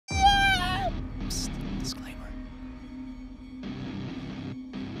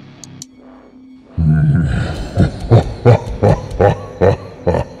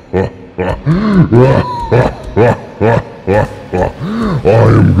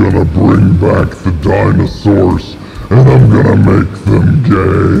gonna bring back the dinosaurs, and I'm gonna make them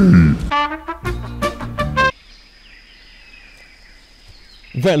gay.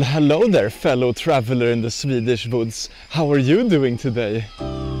 Well, hello there, fellow traveler in the Swedish woods. How are you doing today?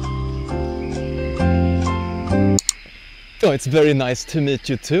 Oh, it's very nice to meet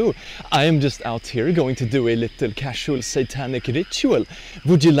you too. I am just out here going to do a little casual satanic ritual.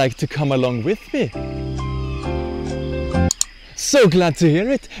 Would you like to come along with me? So glad to hear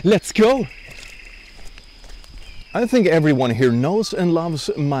it. Let's go! I think everyone here knows and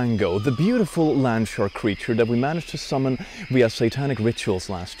loves Mango, the beautiful land shark creature that we managed to summon via satanic rituals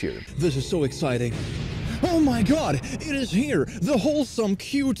last year. This is so exciting. Oh my god, it is here, the wholesome,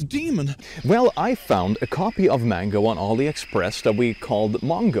 cute demon. Well, I found a copy of Mango on AliExpress that we called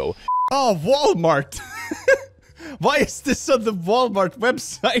Mongo. Oh, Walmart! Why is this on the Walmart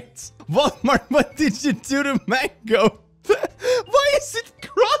website? Walmart, what did you do to Mango? Why is it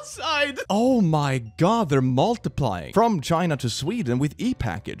cross-eyed? Oh my god, they're multiplying. From China to Sweden with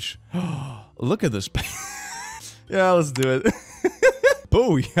e-package. Look at this. Yeah, let's do it.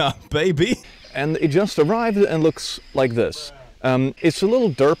 Booyah, baby. And it just arrived and looks like this. It's a little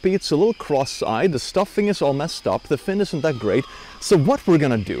derpy, it's a little cross-eyed, the stuffing is all messed up, the fin isn't that great. So what we're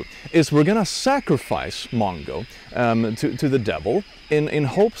gonna do is we're gonna sacrifice Mongo to the devil in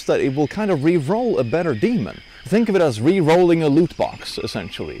hopes that it will kind of re-roll a better demon. Think of it as re-rolling a loot box,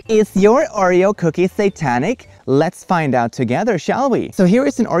 essentially. Is your Oreo cookie satanic? Let's find out together, shall we? So here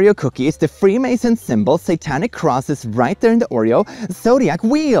is an Oreo cookie. It's the Freemason symbol. Satanic cross is right there in the Oreo. Zodiac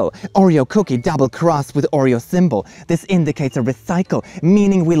wheel. Oreo cookie double cross with Oreo symbol. This indicates a recycle,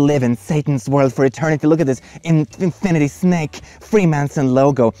 meaning we live in Satan's world for eternity. Look at this infinity snake Freemason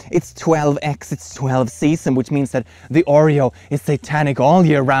logo. It's 12x, it's 12 season, which means that the Oreo is satanic all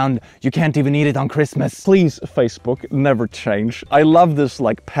year round. You can't even eat it on Christmas. Please, Facebook, never change. I love this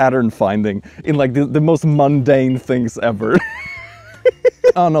like pattern finding in like the most mundane things ever.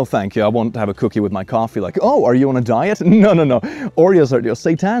 Oh no, thank you. I won't have a cookie with my coffee. Like, oh, are you on a diet? No. Oreos are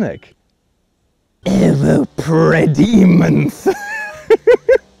satanic. Ever priDEMONth.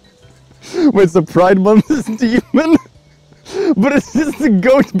 Wait, so Pride Month is demon? But it's just a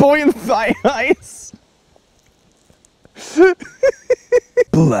goat boy in thigh highs.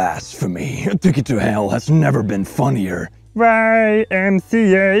 Blasphemy. A ticket to hell has never been funnier.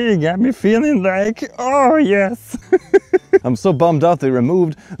 YMCA got me feeling like, oh yes. I'm so bummed out they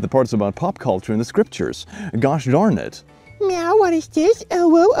removed the parts about pop culture in the scriptures. Gosh darn it. Meow, what is this? Oh,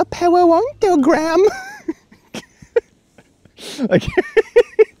 whoa, a power-ontogram.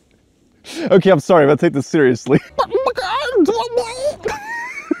 Okay, I'm sorry, but take this seriously.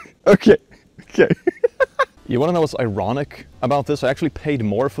 Okay. You wanna know what's ironic about this? I actually paid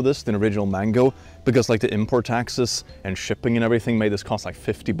more for this than original Mango because like the import taxes and shipping and everything made this cost like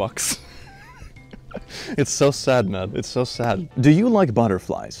 50 bucks. It's so sad, man. It's so sad. Do you like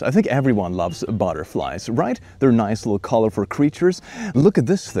butterflies? I think everyone loves butterflies, right? They're nice little colorful creatures. Look at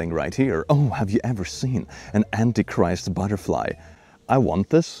this thing right here. Oh, have you ever seen an Antichrist butterfly? I want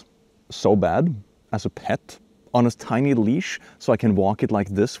this so bad as a pet. On a tiny leash, so I can walk it like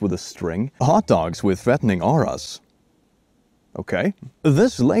this with a string. Hot dogs with threatening auras. Okay.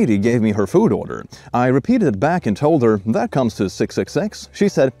 This lady gave me her food order. I repeated it back and told her, that comes to 666. She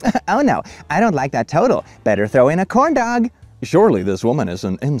said, oh no, I don't like that total. Better throw in a corn dog. surely this woman is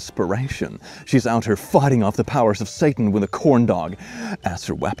an inspiration. She's out here fighting off the powers of Satan with a corn dog as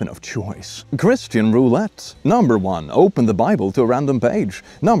her weapon of choice. Christian roulette. Number 1, open the Bible to a random page.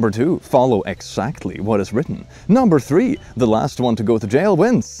 Number 2, follow exactly what is written. Number 3, the last one to go to jail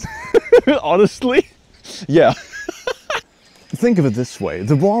wins. Honestly? Yeah. Think of it this way,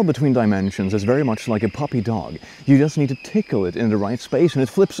 the wall between dimensions is very much like a puppy dog. You just need to tickle it in the right space and it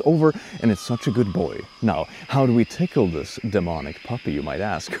flips over and it's such a good boy. Now, how do we tickle this demonic puppy, you might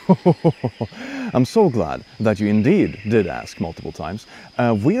ask? I'm so glad that you indeed did ask multiple times.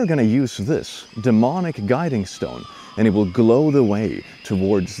 We are going to use this demonic guiding stone and it will glow the way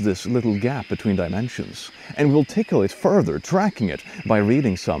towards this little gap between dimensions. And we'll tickle it further, tracking it by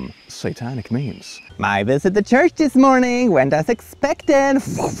reading some satanic memes. My visit to church this morning went as expected.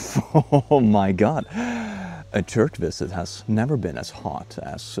 Oh my god. A church visit has never been as hot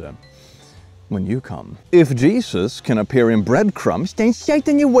as when you come. If Jesus can appear in breadcrumbs, then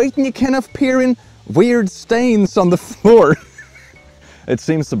Satan, you wait and you can appear in weird stains on the floor. It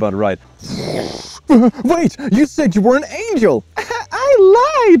seems about right. Wait, you said you were an angel!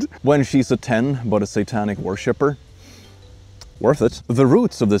 I lied! When she's a 10 but a satanic worshipper. Worth it. The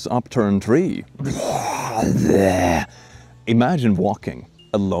roots of this upturned tree. Imagine walking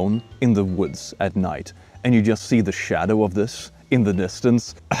alone in the woods at night and you just see the shadow of this in the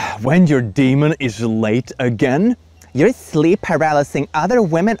distance. When your demon is late again? You're sleep paralysing other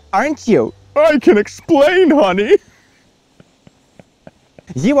women, aren't you? I can explain, honey.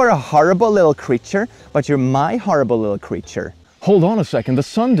 You are a horrible little creature, but you're my horrible little creature. Hold on a second, the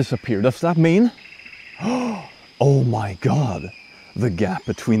sun disappeared. Does that mean? Oh my god. The gap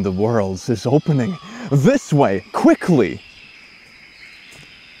between the worlds is opening. This way, quickly!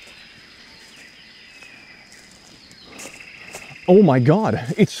 Oh my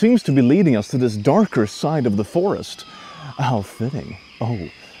god, it seems to be leading us to this darker side of the forest. How fitting. Oh,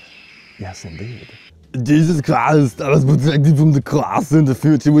 yes indeed. Jesus Christ, I was protected from the cross. In the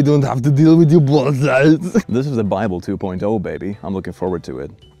future we don't have to deal with your bullshit. This is the Bible 2.0, baby. I'm looking forward to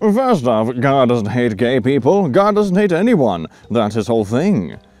it. First off, God doesn't hate gay people. God doesn't hate anyone. That's his whole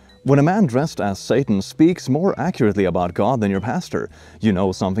thing. When a man dressed as Satan speaks more accurately about God than your pastor, you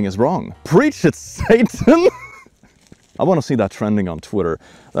know something is wrong. Preach it, Satan! I want to see that trending on Twitter.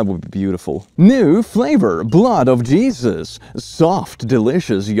 That would be beautiful. New flavor, blood of Jesus. Soft,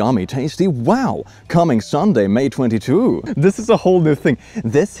 delicious, yummy, tasty. Wow! Coming Sunday, May 22. This is a whole new thing.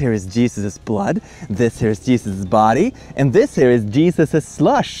 This here is Jesus' blood, this here is Jesus' body, and this here is Jesus'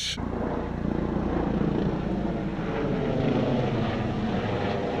 slush.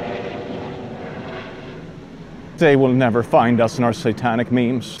 They will never find us in our satanic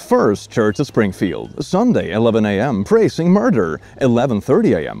memes. First Church of Springfield. Sunday, 11 a.m. praising murder.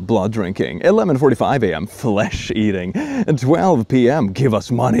 11:30 a.m. blood drinking. 11:45 a.m. flesh eating. 12 p.m. give us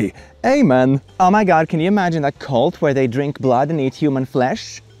money. Amen. Oh my god, can you imagine that cult where they drink blood and eat human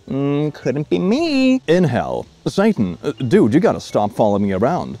flesh? Couldn't be me. In hell. Satan, dude, you gotta stop following me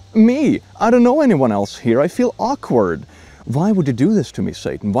around. Me, I don't know anyone else here. I feel awkward. Why would you do this to me,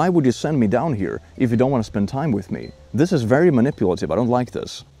 Satan? Why would you send me down here if you don't want to spend time with me? This is very manipulative. I don't like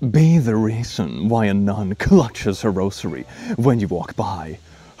this. Be the reason why a nun clutches her rosary when you walk by.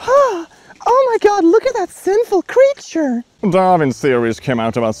 Oh my god, look at that sinful creature! Darwin's theories came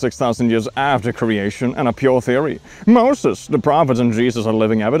out about 6,000 years after creation and a pure theory. Moses, the prophets, and Jesus are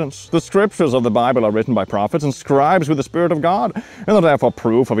living evidence. The scriptures of the Bible are written by prophets and scribes with the Spirit of God, and are therefore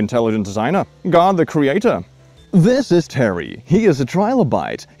proof of intelligent designer, God the Creator. This is Terry. He is a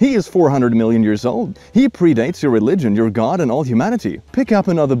trilobite. He is 400 million years old. He predates your religion, your God, and all humanity. Pick up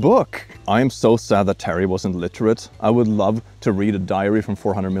another book. I am so sad that Terry wasn't literate. I would love to read a diary from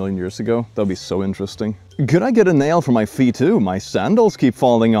 400 million years ago. That would be so interesting. Could I get a nail for my feet too? My sandals keep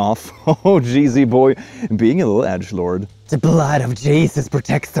falling off. Oh, Jeezy boy, being a little edgelord. The blood of Jesus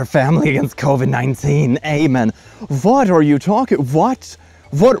protects their family against COVID-19. Amen. What are you talking? What?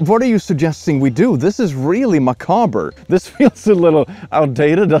 What are you suggesting we do? This is really macabre. This feels a little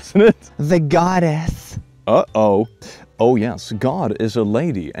outdated, doesn't it? The goddess. Uh-oh. Oh yes, God is a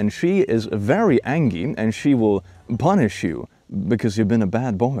lady, and she is very angry, and she will punish you because you've been a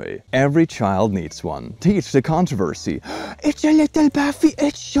bad boy. Every child needs one. Teach the controversy. It's a little Buffy,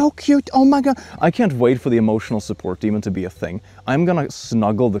 it's so cute, oh my god. I can't wait for the emotional support demon to be a thing. I'm gonna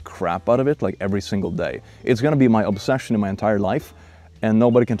snuggle the crap out of it like every single day. It's gonna be my obsession in my entire life, and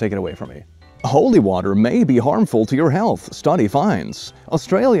nobody can take it away from me. Holy water may be harmful to your health, study finds.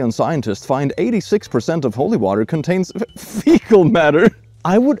 Australian scientists find 86% of holy water contains fecal matter.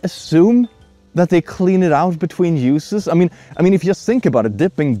 I would assume that they clean it out between uses. I mean, if you just think about it,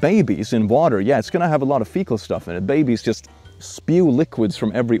 dipping babies in water, yeah, it's gonna have a lot of fecal stuff in it. Babies just spew liquids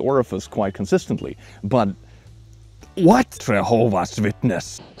from every orifice quite consistently. But what, Jehovah's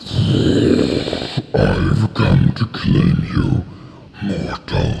Witness? I've come to claim you,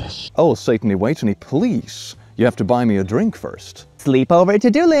 mortals. Oh, Satany, wait any, please. You have to buy me a drink first. Sleepover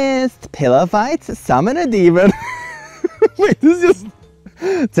to-do list, pillow fights, summon a demon. Wait, this is just...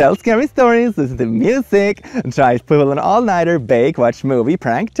 Tell scary stories, listen to music, try to pull an all-nighter, bake, watch movie,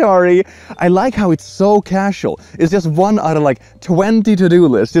 prank Tori. I like how it's so casual. It's just one out of like 20 to-do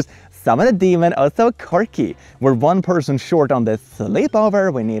lists. Just summon a demon, also quirky. We're one person short on this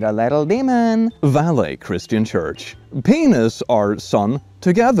sleepover, we need a little demon. Valet Christian Church. Penis our son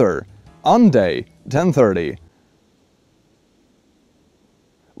together. On day 10:30.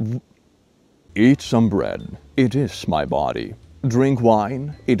 Eat some bread. It is my body. Drink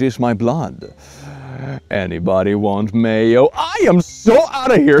wine. It is my blood. Anybody want mayo? I am so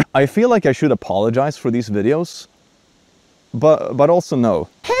out of here. I feel like I should apologize for these videos. But also no.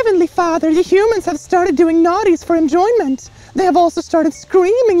 Heavenly Father, the humans have started doing naughties for enjoyment. They have also started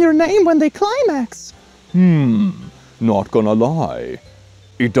screaming your name when they climax. Not gonna lie.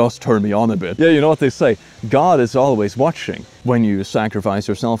 It does turn me on a bit. Yeah, you know what they say, God is always watching when you sacrifice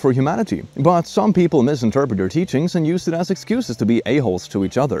yourself for humanity. But some people misinterpret your teachings and use it as excuses to be a-holes to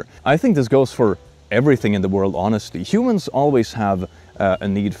each other. I think this goes for everything in the world, honestly. Humans always have a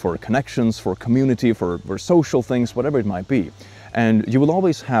need for connections, for community, for social things, whatever it might be. And you will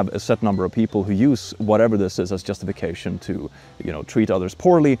always have a set number of people who use whatever this is as justification to, you know, treat others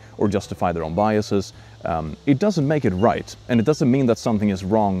poorly or justify their own biases. It doesn't make it right, and it doesn't mean that something is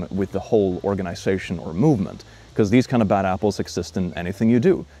wrong with the whole organization or movement, because these kind of bad apples exist in anything you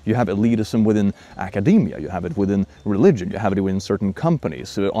do. You have elitism within academia, you have it within religion, you have it within certain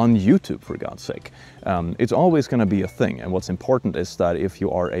companies, on YouTube, for God's sake. It's always going to be a thing, and what's important is that if you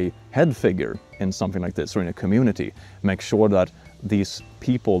are a head figure in something like this or in a community, make sure that these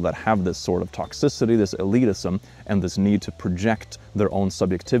people that have this sort of toxicity, this elitism, and this need to project their own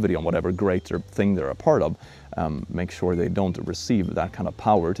subjectivity on whatever greater thing they're a part of, make sure they don't receive that kind of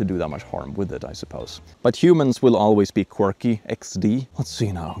power to do that much harm with it, I suppose. But humans will always be quirky, XD. Let's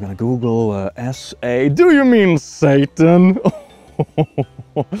see now, I'm gonna Google SA. Do you mean Satan?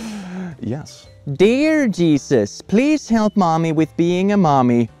 Yes. Dear Jesus, please help mommy with being a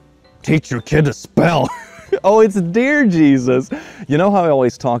mommy. Teach your kid to spell. Oh, it's Dear Jesus. You know how I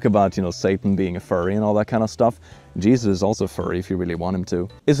always talk about, you know, Satan being a furry and all that kind of stuff? Jesus is also furry if you really want him to.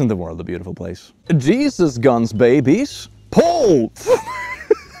 Isn't the world a beautiful place? Jesus guns, babies. Pull!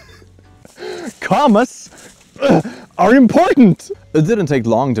 Commas are important. It didn't take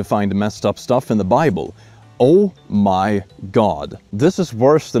long to find messed up stuff in the Bible. Oh my God. This is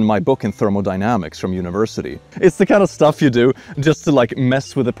worse than my book in thermodynamics from university. It's the kind of stuff you do just to like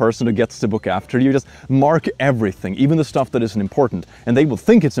mess with the person who gets the book after you. Just mark everything, even the stuff that isn't important, and they will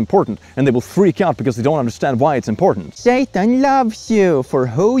think it's important and they will freak out because they don't understand why it's important. Satan loves you for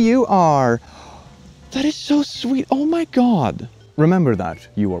who you are. That is so sweet. Oh my God. Remember that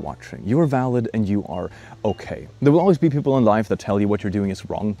you are watching. You are valid and you are okay. There will always be people in life that tell you what you're doing is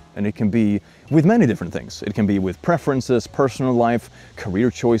wrong, and it can be with many different things. It can be with preferences, personal life,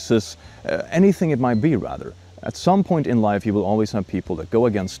 career choices, anything it might be rather. At some point in life you will always have people that go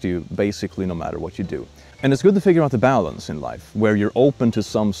against you basically no matter what you do. And it's good to figure out the balance in life, where you're open to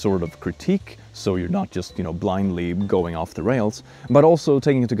some sort of critique, so you're not just, you know, blindly going off the rails, but also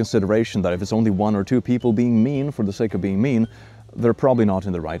taking into consideration that if it's only one or two people being mean for the sake of being mean, they're probably not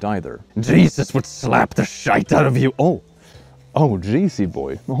in the right either. Jesus would slap the shite out of you. Oh, Jeezy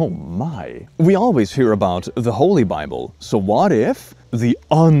boy. Oh my. We always hear about the Holy Bible. So what if the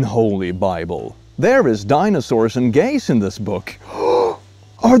unholy Bible? There is dinosaurs and gays in this book.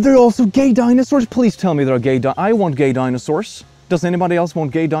 Are there also gay dinosaurs? Please tell me there are gay I want gay dinosaurs. Does anybody else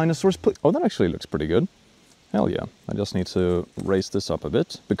want gay dinosaurs? Oh, that actually looks pretty good. Hell yeah. I just need to raise this up a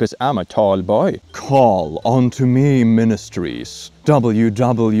bit, because I'm a tall boy. Call unto me ministries.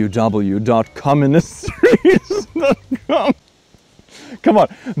 www.comministries.com. Come on,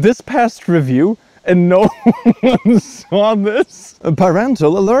 this past review and no one saw this.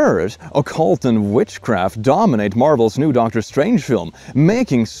 Parental alert. Occult and witchcraft dominate Marvel's new Doctor Strange film,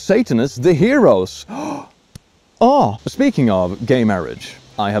 making Satanists the heroes. Oh, speaking of gay marriage,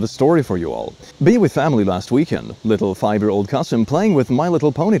 I have a story for you all. Be with family last weekend. Little 5-year-old cousin playing with My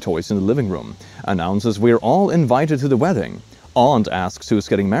Little Pony toys in the living room. Announces we're all invited to the wedding. Aunt asks who's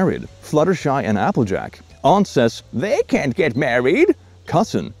getting married. Fluttershy and Applejack. Aunt says, they can't get married.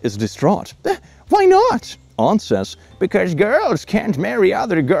 Cousin is distraught. Why not? Aunt says, because girls can't marry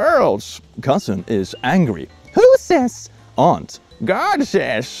other girls. Cousin is angry. Who says? Aunt. God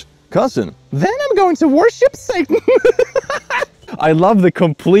says. Cousin. Then I'm going to worship Satan. I love the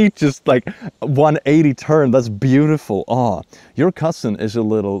complete, just like 180 turn. That's beautiful. Aw, your cousin is a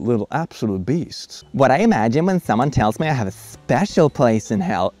little absolute beast. What I imagine when someone tells me I have a special place in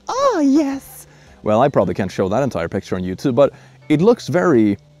hell. Oh, yes. Well, I probably can't show that entire picture on YouTube, but it looks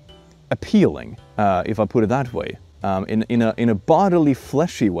very appealing, if I put it that way. In a bodily,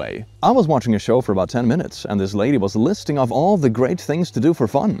 fleshy way. I was watching a show for about 10 minutes, and this lady was listing off all the great things to do for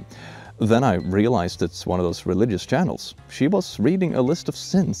fun. Then I realized it's one of those religious channels. She was reading a list of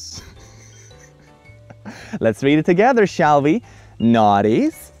sins. Let's read it together, shall we?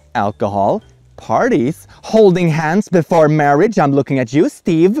 Naughties, alcohol, parties, holding hands before marriage. I'm looking at you,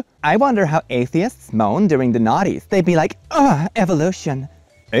 Steve. I wonder how atheists moan during the naughties. They'd be like, ugh, evolution.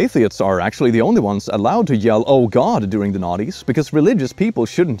 Atheists are actually the only ones allowed to yell, oh God, during the naughties, because religious people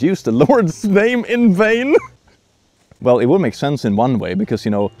shouldn't use the Lord's name in vain. Well, it would make sense in one way, because,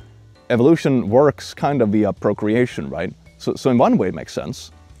 you know, evolution works kind of via procreation, right? So in one way it makes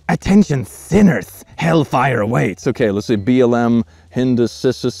sense. Attention sinners, hellfire awaits. Okay, let's see, BLM, Hindus,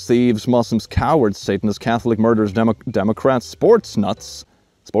 Sissus, thieves, Muslims, cowards, Satanists, Catholic, murderers, Democrats, sports nuts.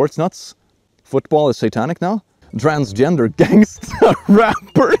 Sports nuts? Football is satanic now? Transgender gangsta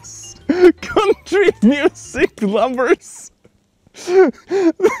rappers, country music lovers.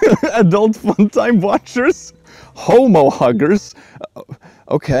 Adult fun time watchers, homo huggers,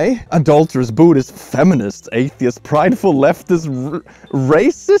 okay, adulterers, Buddhists, feminists, atheists, prideful leftists,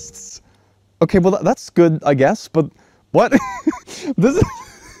 racists. Okay, well that's good, I guess, but what? This is...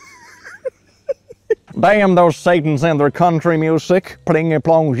 Damn those Satans and their country music. Pling a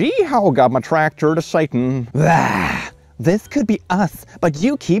plong, yeehaw, got my tractor to Satan. This could be us, but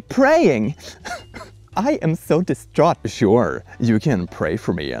you keep praying. I am so distraught. Sure, you can pray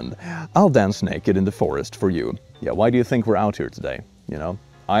for me and I'll dance naked in the forest for you. Yeah, why do you think we're out here today? You know,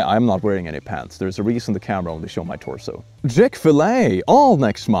 I'm not wearing any pants. There's a reason the camera only shows my torso. Chick-fil-A, all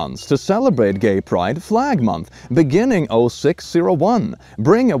next month to celebrate Gay Pride Flag Month, beginning 0601.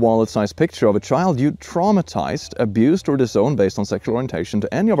 Bring a wallet-sized picture of a child you traumatized, abused, or disowned based on sexual orientation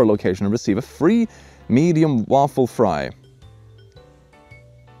to any of our locations and receive a free medium waffle fry.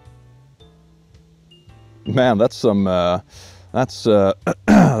 Man, that's some that's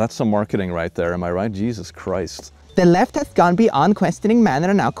some marketing right there, am I right? Jesus Christ. The left has gone beyond questioning man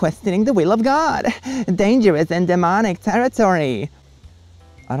and are now questioning the will of God. Dangerous and demonic territory.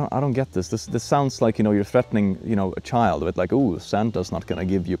 I don't get this. This sounds like, you know, you're threatening, you know, a child with like, ooh, Santa's not gonna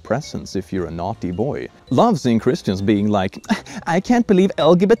give you presents if you're a naughty boy. Love seeing Christians being like, I can't believe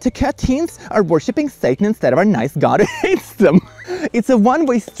LGBT teens are worshipping Satan instead of our nice God who hates them. It's a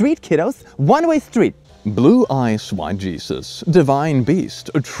one-way street, kiddos. One-way street. Blue Eyes White Jesus, Divine Beast,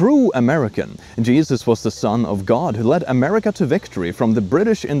 a true American. Jesus was the Son of God who led America to victory from the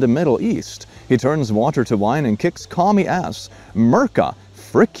British in the Middle East. He turns water to wine and kicks commie ass. Merca,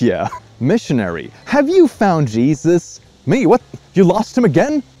 frick yeah. Missionary, have you found Jesus? Me, what? You lost him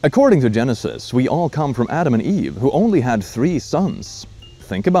again? According to Genesis, we all come from Adam and Eve, who only had 3 sons.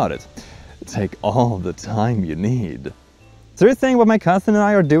 Think about it. Take all the time you need. So you're saying what my cousin and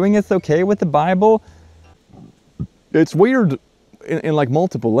I are doing is okay with the Bible? It's weird in like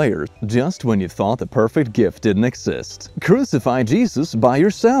multiple layers. Just when you thought the perfect gift didn't exist. Crucify Jesus by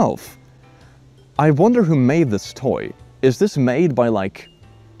yourself. I wonder who made this toy. Is this made by like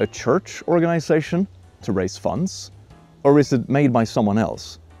a church organization to raise funds? Or is it made by someone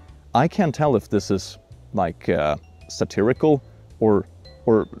else? I can't tell if this is like satirical or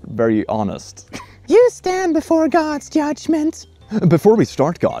very honest. You stand before God's judgment. Before we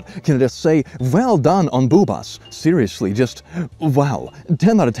start, God, can I just say, well done on boobas. Seriously, just, wow,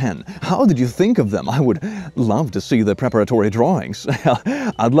 10 out of 10. How did you think of them? I would love to see the preparatory drawings.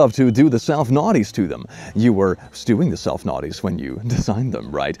 I'd love to do the self-naughties to them. You were doing the self-naughties when you designed them,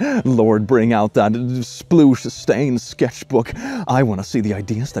 right? Lord, bring out that sploosh-stained sketchbook. I want to see the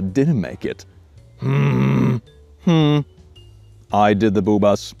ideas that didn't make it. I did the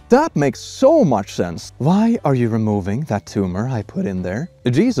boobas. That makes so much sense. Why are you removing that tumor I put in there?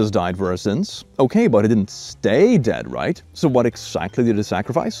 Jesus died for our sins. Okay, but he didn't stay dead, right? So what exactly did he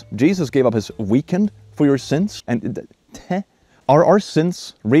sacrifice? Jesus gave up his weekend for your sins? And are our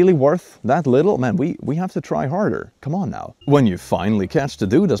sins really worth that little? Man, we have to try harder. Come on now. When you finally catch the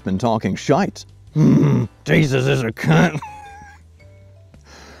dude that's been talking shite. Jesus is a cunt.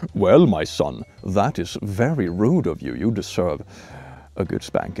 Well, my son, that is very rude of you. You deserve a good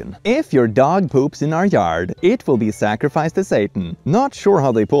spanking. If your dog poops in our yard, it will be sacrificed to Satan. Not sure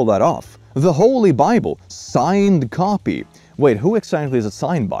how they pull that off. The Holy Bible, signed copy. Wait, who exactly is it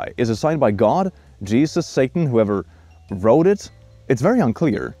signed by? Is it signed by God, Jesus, Satan, whoever wrote it? It's very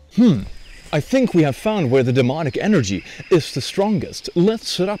unclear. I think we have found where the demonic energy is the strongest. Let's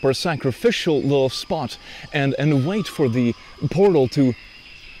set up our sacrificial little spot and wait for the portal to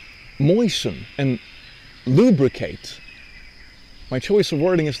moisten and lubricate. My choice of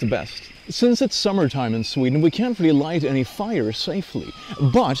wording is the best. Since it's summertime in Sweden, we can't really light any fires safely,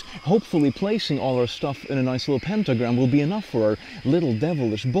 but hopefully placing all our stuff in a nice little pentagram will be enough for our little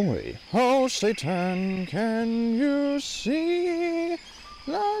devilish boy. Oh Satan, can you see?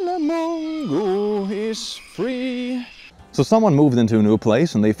 Lala Mongo is free. So someone moved into a new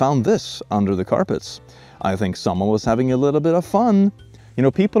place and they found this under the carpets. I think someone was having a little bit of fun. You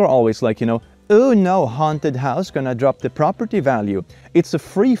know, people are always like, you know, oh no, haunted house gonna drop the property value. It's a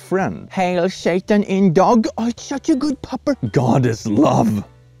free friend. Hail Satan in dog. Oh, it's such a good pupper. God is love.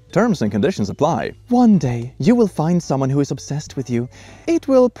 Terms and conditions apply. One day, you will find someone who is obsessed with you. It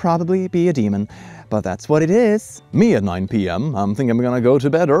will probably be a demon, but that's what it is. Me at 9 p.m. I'm thinking I'm gonna go to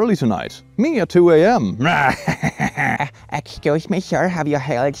bed early tonight. Me at 2 a.m. Excuse me, sir, have you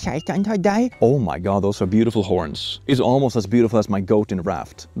hailed Satan today? Oh my god, those are beautiful horns. It's almost as beautiful as my goat in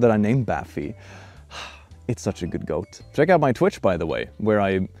Raft that I named Baffy. It's such a good goat. Check out my Twitch, by the way, where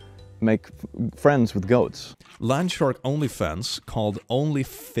I make friends with goats. Landshark OnlyFans called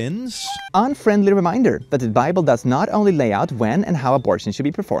OnlyFins? Unfriendly reminder that the Bible does not only lay out when and how abortion should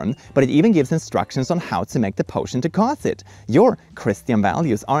be performed, but it even gives instructions on how to make the potion to cause it. Your Christian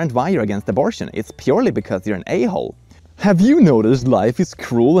values aren't why you're against abortion, it's purely because you're an a-hole. Have you noticed life is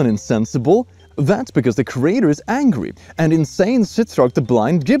cruel and insensible? That's because the creator is angry and insane Sithrak the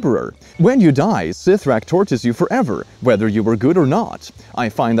blind gibberer. When you die, Sithrak tortures you forever, whether you were good or not. I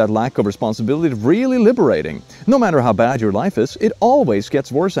find that lack of responsibility really liberating. No matter how bad your life is, it always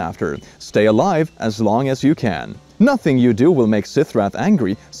gets worse after. Stay alive as long as you can. Nothing you do will make Sithrak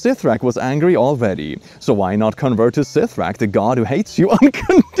angry. Sithrak was angry already. So why not convert to Sithrak, the god who hates you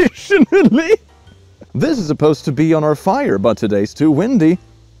unconditionally? This is supposed to be on our fire, but today's too windy.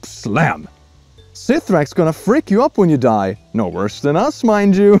 Slam! Sithrak's gonna frick you up when you die. No worse than us,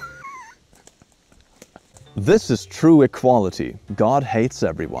 mind you. This is true equality. God hates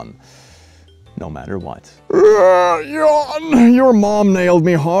everyone. No matter what. Your mom nailed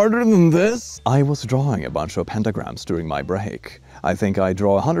me harder than this. I was drawing a bunch of pentagrams during my break. I think I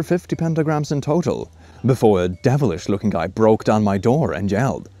draw 150 pentagrams in total. Before a devilish-looking guy broke down my door and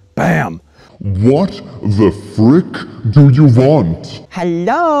yelled, "Bam! What the frick do you want?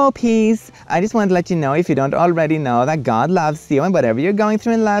 Hello, peace. I just wanted to let you know, if you don't already know, that God loves you, and whatever you're going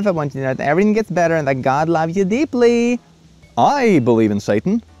through in life, I want you to know that everything gets better and that God loves you deeply." I believe in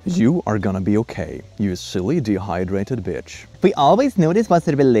Satan. You are gonna be okay, you silly dehydrated bitch. We always knew this was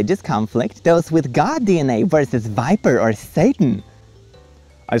a religious conflict, those with God DNA versus Viper or Satan.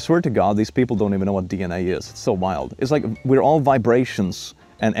 I swear to God, these people don't even know what DNA is. It's so wild. It's like we're all vibrations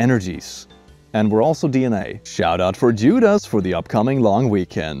and energies. And we're also DNA. Shout out for Judas for the upcoming long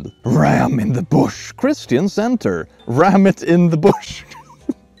weekend. Ram in the bush. Christian Center. Ram it in the bush.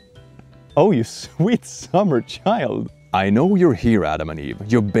 Oh, you sweet summer child. I know you're here, Adam and Eve,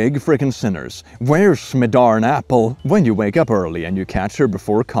 you big frickin' sinners. Where's me darn apple? When you wake up early and you catch her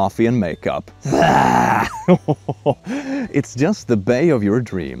before coffee and makeup. It's just the bay of your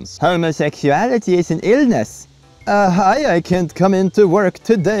dreams. Homosexuality is an illness. Hi, I can't come into work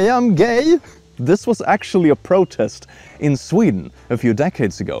today, I'm gay. This was actually a protest in Sweden a few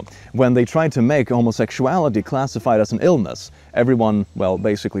decades ago, when they tried to make homosexuality classified as an illness. Everyone, well,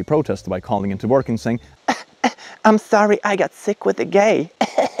 basically protested by calling into work and saying, I'm sorry, I got sick with a gay.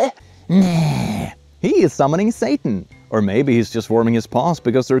 He is summoning Satan. Or maybe he's just warming his paws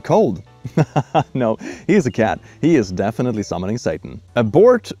because they're cold. No, he's a cat. He is definitely summoning Satan.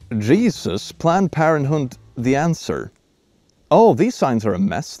 Abort Jesus, Planned Parenthood, the answer. Oh, these signs are a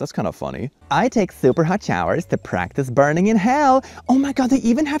mess. That's kind of funny. I take super hot showers to practice burning in hell. Oh my god, they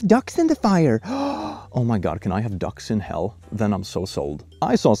even have ducks in the fire. Oh my god, can I have ducks in hell? Then I'm so sold.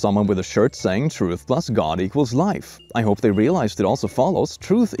 I saw someone with a shirt saying truth plus God equals life. I hope they realized it also follows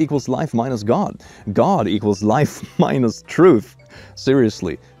truth equals life minus God. God equals life minus truth.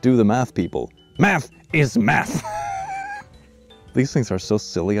 Seriously, do the math, people. Math is math. These things are so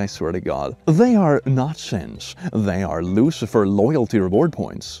silly, I swear to God. They are not sins. They are Lucifer loyalty reward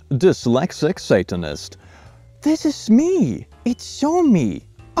points. Dyslexic Satanist. This is me. It's so me.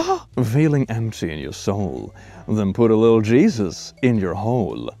 Ah, feeling empty in your soul. Then put a little Jesus in your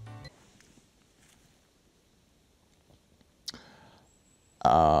hole.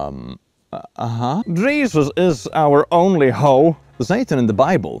 Jesus is our only hoe. Satan in the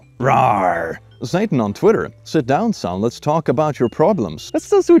Bible. Rawr. Satan on Twitter. Sit down, son. Let's talk about your problems. That's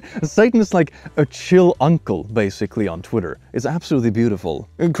so sweet. Satan is like a chill uncle, basically, on Twitter. It's absolutely beautiful.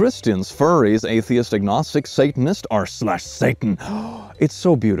 Christians, furries, atheist, agnostic, Satanist, r/Satan. It's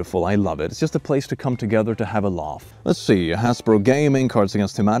so beautiful. I love it. It's just a place to come together to have a laugh. Let's see. Hasbro Gaming, Cards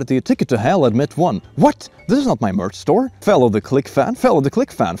Against Humanity, Ticket to Hell, Admit One. What? This is not my merch store. Fellow the Click Fan, fellow the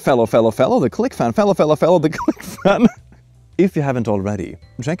Click Fan, fellow the Click Fan, fellow the Click Fan. If you haven't already,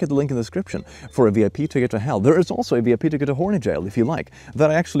 check out the link in the description for a VIP ticket to hell. There is also a VIP ticket to Horny Jail, if you like, that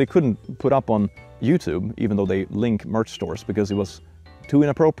I actually couldn't put up on YouTube, even though they link merch stores, because it was too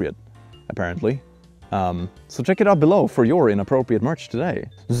inappropriate, apparently. So check it out below for your inappropriate merch today.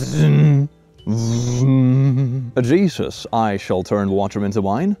 Jesus, I shall turn water into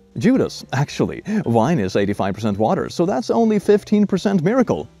wine. Judas, actually, wine is 85% water, so that's only 15%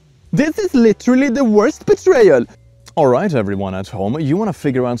 miracle. This is literally the worst betrayal. Alright everyone at home, you want to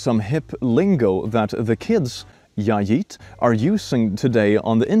figure out some hip lingo that the kids, yayit, are using today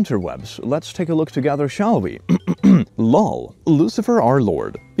on the interwebs. Let's take a look together, shall we? LOL, Lucifer our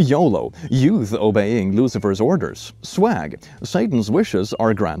Lord. YOLO, youth obeying Lucifer's orders. Swag, Satan's wishes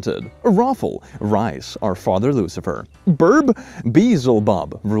are granted. Raffle, Rice, our father Lucifer. Burb,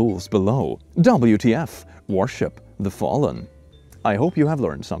 Beelzebub, rules below. WTF, worship the fallen. I hope you have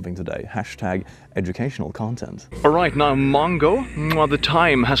learned something today. Hashtag educational content. Alright, now Mongo, the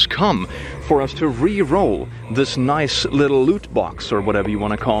time has come for us to re-roll this nice little loot box, or whatever you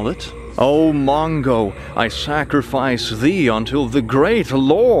want to call it. Oh Mongo, I sacrifice thee until the great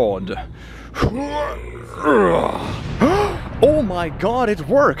Lord. Oh my god, it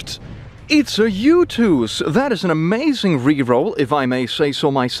worked! It's a U-Tooth! That is an amazing re-roll, if I may say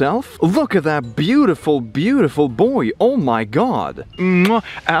so myself. Look at that beautiful, beautiful boy. Oh my god. Mwah.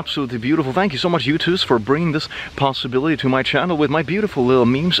 Absolutely beautiful. Thank you so much, U-Tooth, for bringing this possibility to my channel with my beautiful little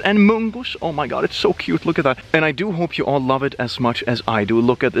memes and mungus. Oh my god, it's so cute. Look at that. And I do hope you all love it as much as I do.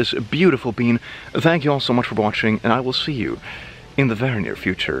 Look at this beautiful bean. Thank you all so much for watching, and I will see you in the very near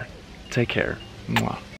future. Take care. Mwah.